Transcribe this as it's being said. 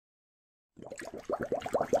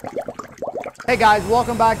Hey guys,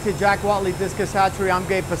 welcome back to Jack Wattley Discus Hatchery. I'm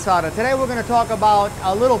Gabe Posada. Today we're going to talk about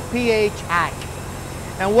a little pH hack.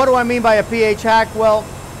 And what do I mean by a pH hack? Well,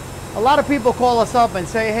 a lot of people call us up and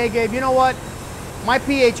say, hey Gabe, you know what? My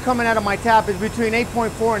pH coming out of my tap is between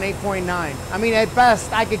 8.4 and 8.9. I mean, at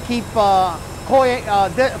best, I could keep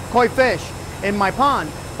koi fish in my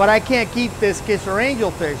pond, but I can't keep discus or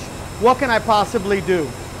angelfish. What can I possibly do?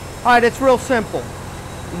 All right, it's real simple.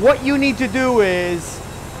 What you need to do is,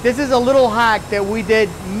 this is a little hack that we did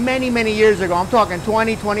many years ago. I'm talking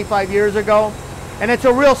 20, 25 years ago. And it's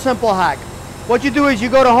a real simple hack. What you do is you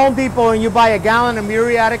go to Home Depot and you buy a gallon of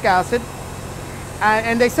muriatic acid.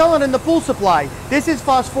 And they sell it in the pool supply. This is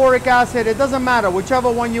phosphoric acid. It doesn't matter, whichever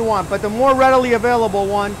one you want. But the more readily available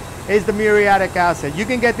one is the muriatic acid. You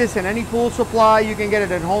can get this in any pool supply. You can get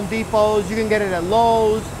it at Home Depots. You can get it at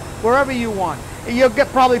Lowe's, wherever you want. You'll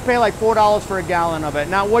probably pay like $4 for a gallon of it.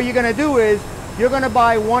 Now what you're going to do is, you're going to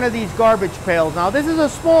buy one of these garbage pails. Now this is a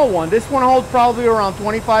small one. This one holds probably around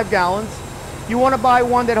 25 gallons. You want to buy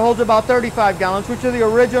one that holds about 35 gallons, which are the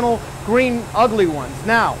original green ugly ones.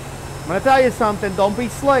 Now, I'm going to tell you something. Don't be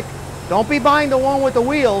slick. Don't be buying the one with the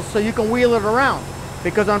wheels so you can wheel it around.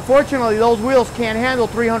 Because unfortunately, those wheels can't handle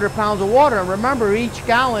 300 pounds of water. And remember, each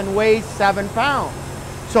gallon weighs 7 pounds.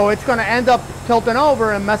 So it's going to end up tilting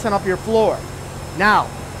over and messing up your floor. Now,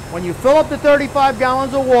 when you fill up the 35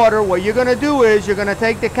 gallons of water, what you're going to do is you're going to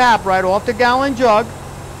take the cap right off the gallon jug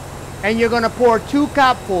and you're going to pour 2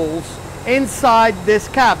 capfuls inside this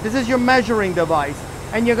cap. This is your measuring device,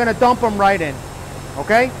 and you're going to dump them right in.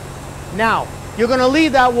 Okay? Now, you're going to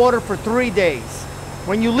leave that water for 3 days.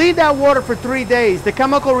 When you leave that water for 3 days, the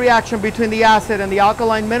chemical reaction between the acid and the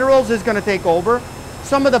alkaline minerals is going to take over.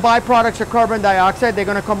 Some of the byproducts of carbon dioxide, they're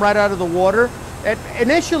going to come right out of the water.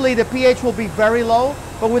 Initially, the pH will be very low,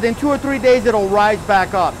 but within 2 or 3 days, it'll rise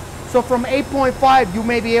back up. So from 8.5, you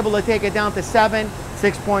may be able to take it down to 7,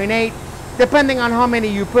 6.8, depending on how many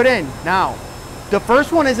you put in. Now, the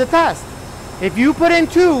first one is a test. If you put in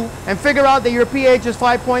 2 and figure out that your pH is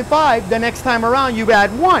 5.5, the next time around, you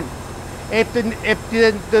add 1. If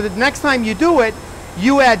the next time you do it,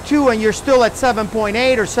 you add 2 and you're still at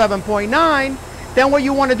 7.8 or 7.9, then what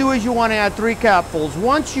you want to do is you want to add 3 capfuls.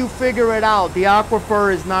 Once you figure it out, the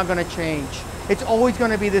aquifer is not going to change. It's always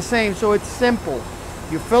going to be the same, so it's simple.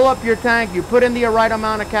 You fill up your tank, you put in the right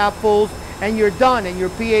amount of capfuls, and you're done, and your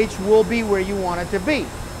pH will be where you want it to be.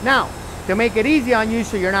 Now, to make it easy on you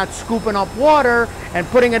so you're not scooping up water and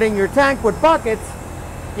putting it in your tank with buckets,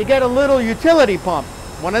 you get a little utility pump.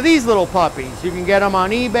 One of these little puppies. You can get them on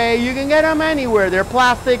eBay, you can get them anywhere. They're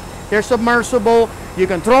plastic, they're submersible. You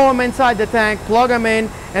can throw them inside the tank, plug them in,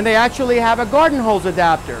 and they actually have a garden hose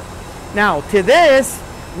adapter. Now, to this,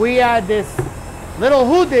 we add this little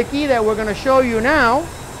hoodookie that we're going to show you now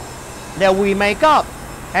that we make up.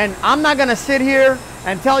 And I'm not going to sit here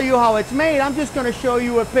and tell you how it's made. I'm just going to show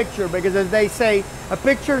you a picture because, as they say, a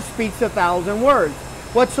picture speaks 1,000 words.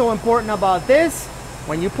 What's so important about this?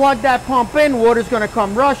 When you plug that pump in, water's going to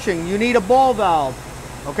come rushing. You need a ball valve,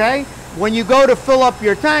 okay? When you go to fill up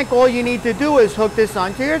your tank, all you need to do is hook this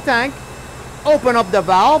onto your tank, open up the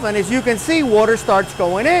valve, and as you can see, water starts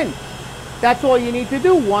going in. That's all you need to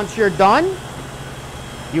do. Once you're done,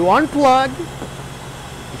 you unplug,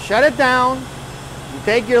 you shut it down, you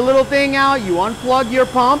take your little thing out, you unplug your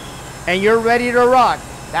pump, and you're ready to rock.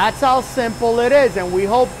 That's how simple it is, and we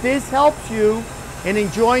hope this helps you in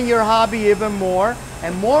enjoying your hobby even more.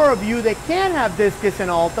 And more of you that can have discus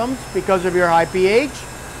and ultums because of your high pH,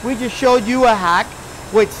 we just showed you a hack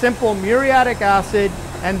with simple muriatic acid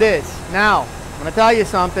and this. Now, I'm going to tell you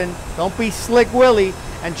something. Don't be slick Willy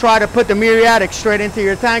and try to put the muriatic straight into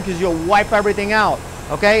your tank because you'll wipe everything out.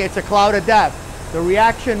 Okay? It's a cloud of death. The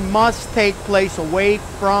reaction must take place away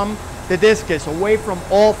from the discus, away from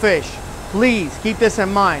all fish. Please keep this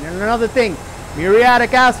in mind. And another thing,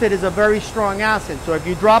 muriatic acid is a very strong acid. So if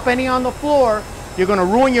you drop any on the floor, you're going to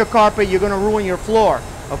ruin your carpet, you're going to ruin your floor.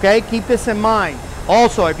 Okay? Keep this in mind.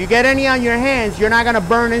 Also, if you get any on your hands, you're not going to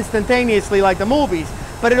burn instantaneously like the movies,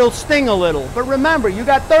 but it'll sting a little. But remember, you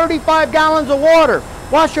got 35 gallons of water.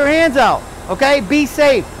 Wash your hands out, okay? Be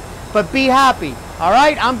safe, but be happy, all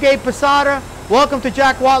right? I'm Gabe Posada. Welcome to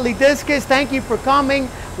Jack Wattley Discus. Thank you for coming.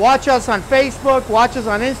 Watch us on Facebook, watch us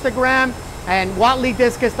on Instagram, and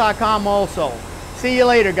WattleyDiscus.com also. See you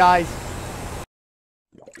later, guys.